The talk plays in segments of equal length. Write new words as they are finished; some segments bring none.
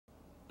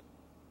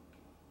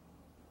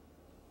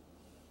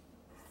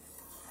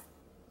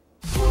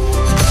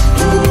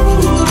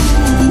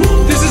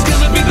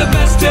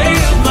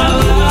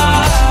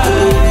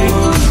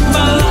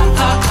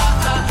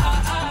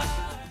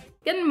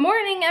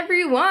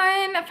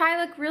if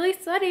I look really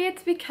sweaty,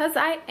 it's because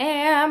I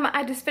am.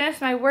 I just finished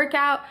my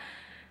workout.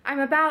 I'm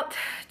about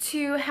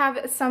to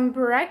have some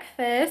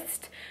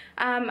breakfast.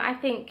 I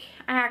think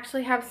I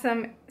actually have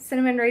some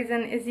cinnamon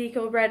raisin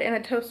Ezekiel bread in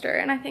the toaster,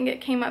 and I think it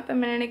came up a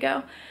minute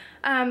ago.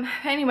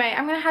 Anyway,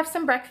 I'm gonna have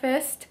some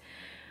breakfast,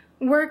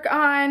 work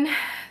on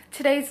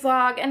today's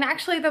vlog, and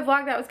actually the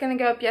vlog that was gonna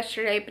go up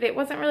yesterday, but it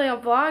wasn't really a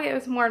vlog, it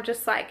was more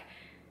just like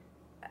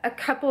a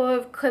couple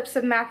of clips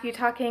of Matthew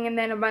talking and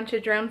then a bunch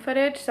of drone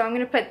footage, so I'm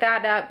gonna put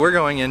that up. We're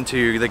going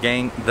into the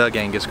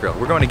Genghis Grill.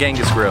 We're going to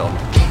Genghis Grill.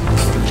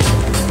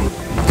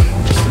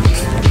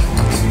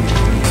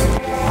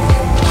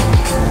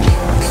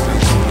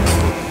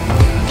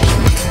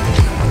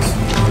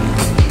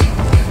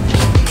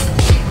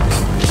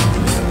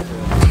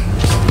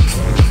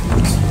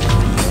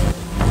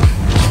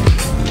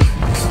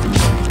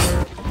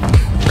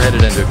 We're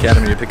headed into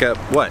Academy to pick up,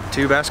 what,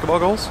 2 basketball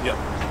goals? Yep.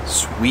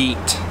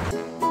 Sweet.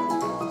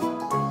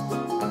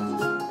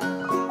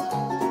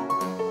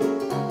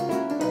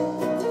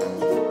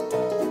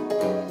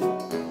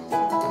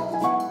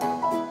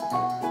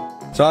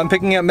 So I'm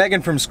picking up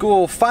Megan from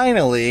school,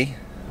 finally,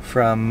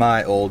 from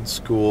my old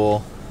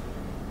school.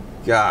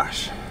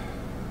 Gosh,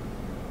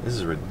 this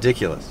is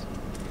ridiculous.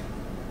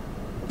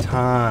 A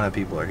ton of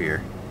people are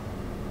here.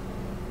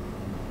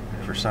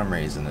 For some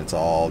reason, it's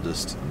all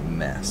just a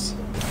mess.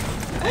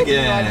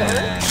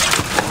 Megan!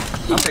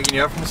 I'm picking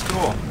you up from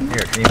school.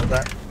 Here, can you hold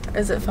that?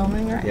 Is it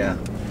filming right Yeah.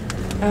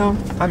 now? Oh.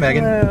 Hi,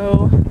 Megan.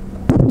 Hello.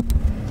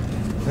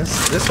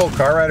 This whole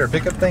car ride or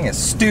pickup thing is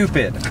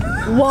stupid.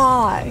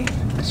 Why?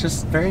 It's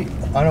just very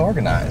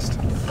unorganized.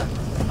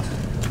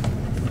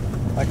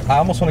 Like, I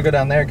almost want to go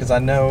down there because I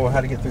know how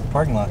to get through the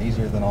parking lot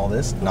easier than all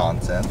this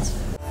nonsense.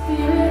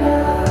 Spirit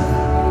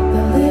of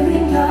the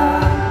living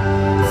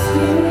God,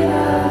 Spirit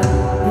of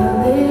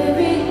the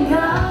living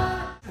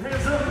God.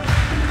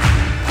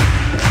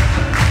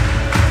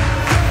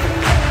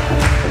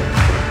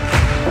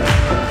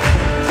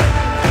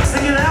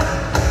 Sing it out.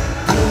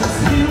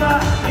 You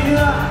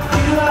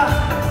are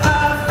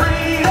our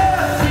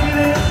freedom. We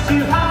lift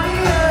you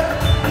higher,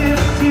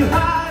 lift you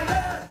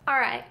higher.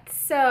 Alright,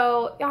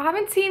 so y'all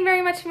haven't seen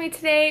very much of me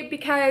today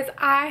because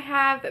I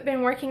have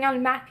been working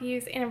on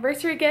Matthew's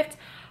anniversary gift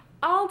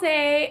all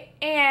day,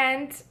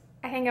 and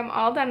I think I'm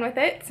all done with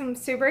it, so I'm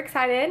super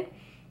excited.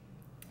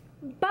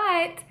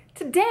 But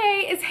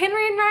today is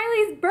Henry and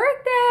Riley's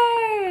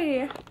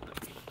birthday!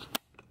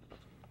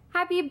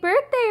 Happy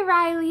birthday,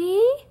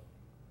 Riley!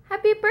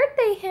 Happy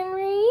birthday,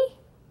 Henry!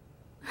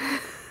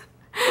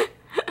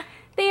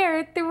 They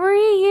are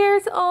 3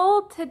 years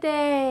old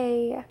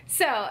today.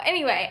 So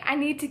anyway, I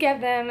need to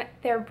give them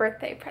their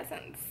birthday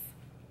presents.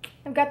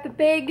 I've got the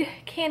big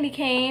candy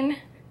cane.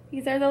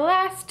 These are the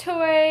last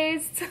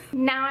toys.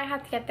 Now I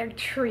have to get their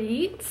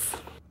treats.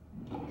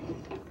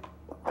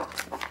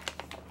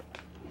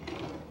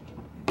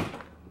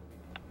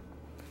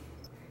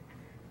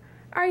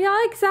 Are y'all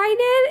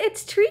excited?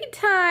 It's treat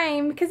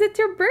time because it's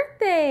your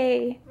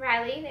birthday.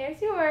 Riley, there's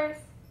yours.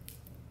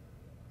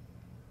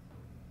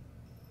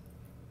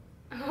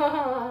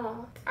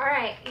 Oh. All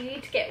right, you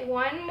need to get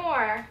one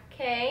more,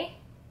 okay?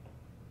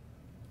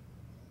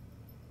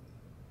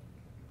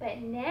 But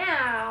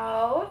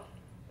now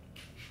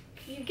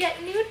you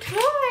get new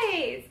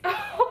toys.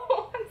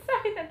 Oh, I'm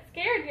sorry that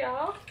scared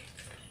y'all.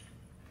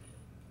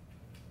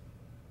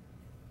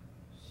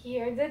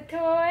 Here's a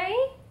toy,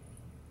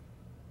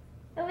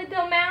 a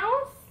little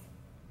mouse,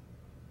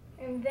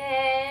 and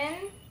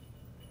then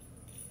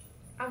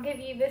I'll give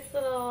you this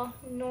little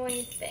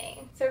noise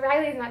thing. So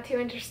Riley's not too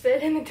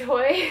interested in the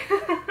toy.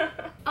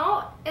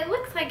 Oh, it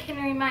looks like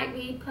Henry might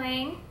be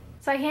playing.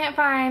 So I can't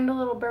find the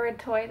little bird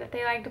toy that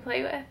they like to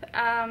play with.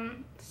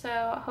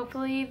 So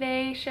hopefully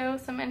they show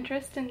some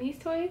interest in these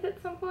toys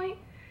at some point.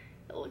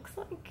 It looks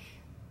like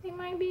they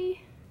might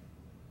be.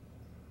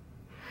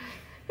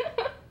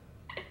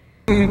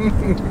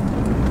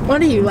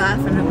 What are you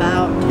laughing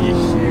about?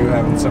 You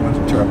having so much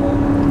trouble.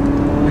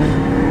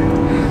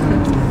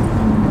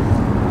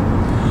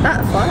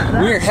 That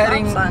fun. We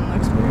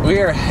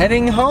are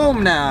heading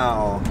home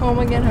now. Home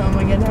again, home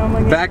again, home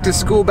again. Back to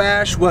school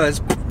bash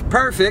was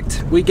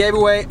perfect. We gave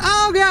away,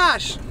 oh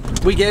gosh,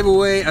 we gave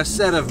away a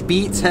set of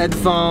Beats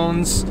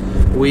headphones.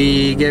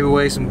 We gave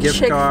away some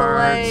gift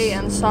cards. Chick-fil-A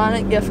and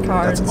Sonic gift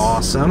cards. That's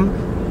awesome.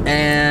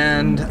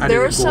 And I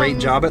did a great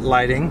job at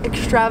lighting.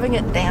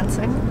 Extravagant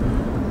dancing.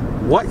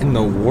 What in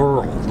the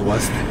world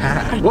was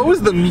that? What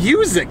was the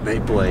music they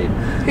played?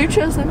 Who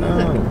chose the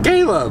music?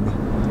 Caleb.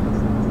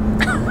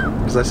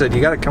 Because I said,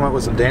 you got to come up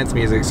with some dance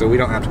music so we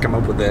don't have to come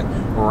up with it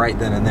right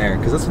then and there.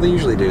 Because that's what they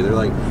usually do. They're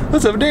like,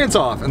 let's have a dance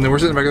off. And then we're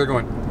sitting back there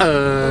going,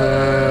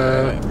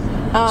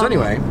 So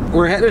anyway,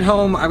 we're headed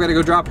home. I've got to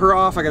go drop her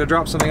off. I got to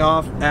drop something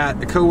off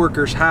at a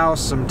coworker's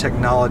house, some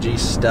technology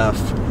stuff.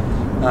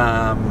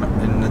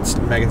 And it's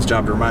Megan's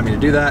job to remind me to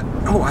do that.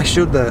 Oh, I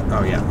showed the,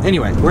 oh yeah.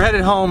 Anyway, we're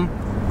headed home.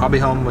 I'll be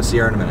home with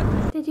Ciera in a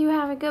minute. Did you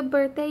have a good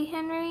birthday,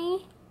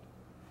 Henry?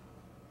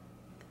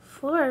 The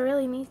floor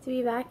really needs to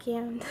be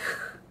vacuumed.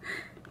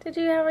 Did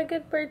you have a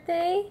good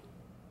birthday?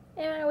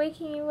 Am I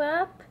waking you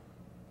up?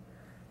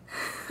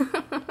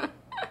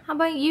 How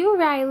about you,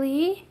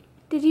 Riley?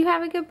 Did you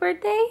have a good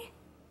birthday?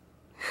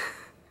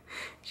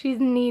 She's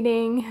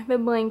kneading the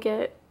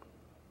blanket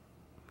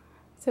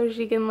so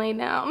she can lay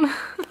down.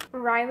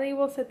 Riley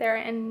will sit there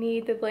and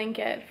knead the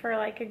blanket for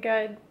like a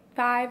good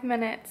 5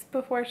 minutes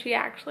before she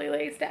actually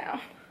lays down.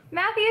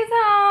 Matthew's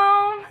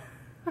home!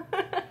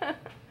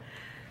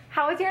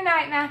 How was your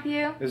night,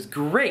 Matthew? It was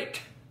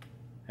great.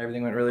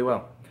 Everything went really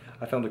well.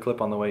 I filmed a clip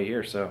on the way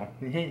here, so.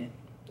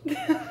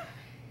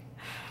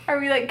 Are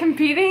we like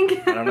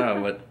competing? I don't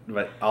know,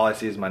 but all I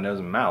see is my nose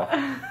and mouth.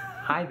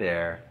 Hi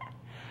there.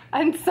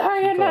 I'm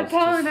sorry, I'm not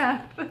tall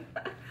enough.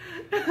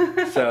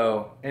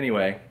 So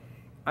anyway,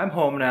 I'm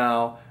home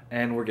now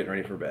and we're getting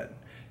ready for bed.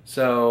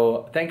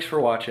 So thanks for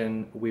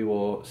watching. We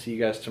will see you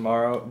guys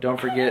tomorrow. Don't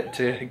forget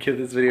to give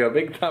this video a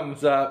big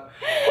thumbs up.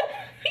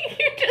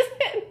 You just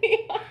hit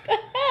me on the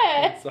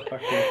head. I'm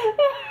sorry.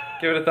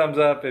 Give it a thumbs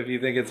up if you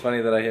think it's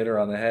funny that I hit her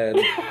on the head.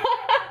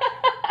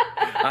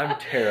 I'm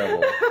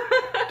terrible.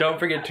 Don't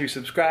forget to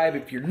subscribe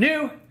if you're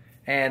new,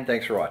 and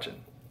thanks for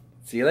watching.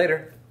 See you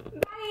later.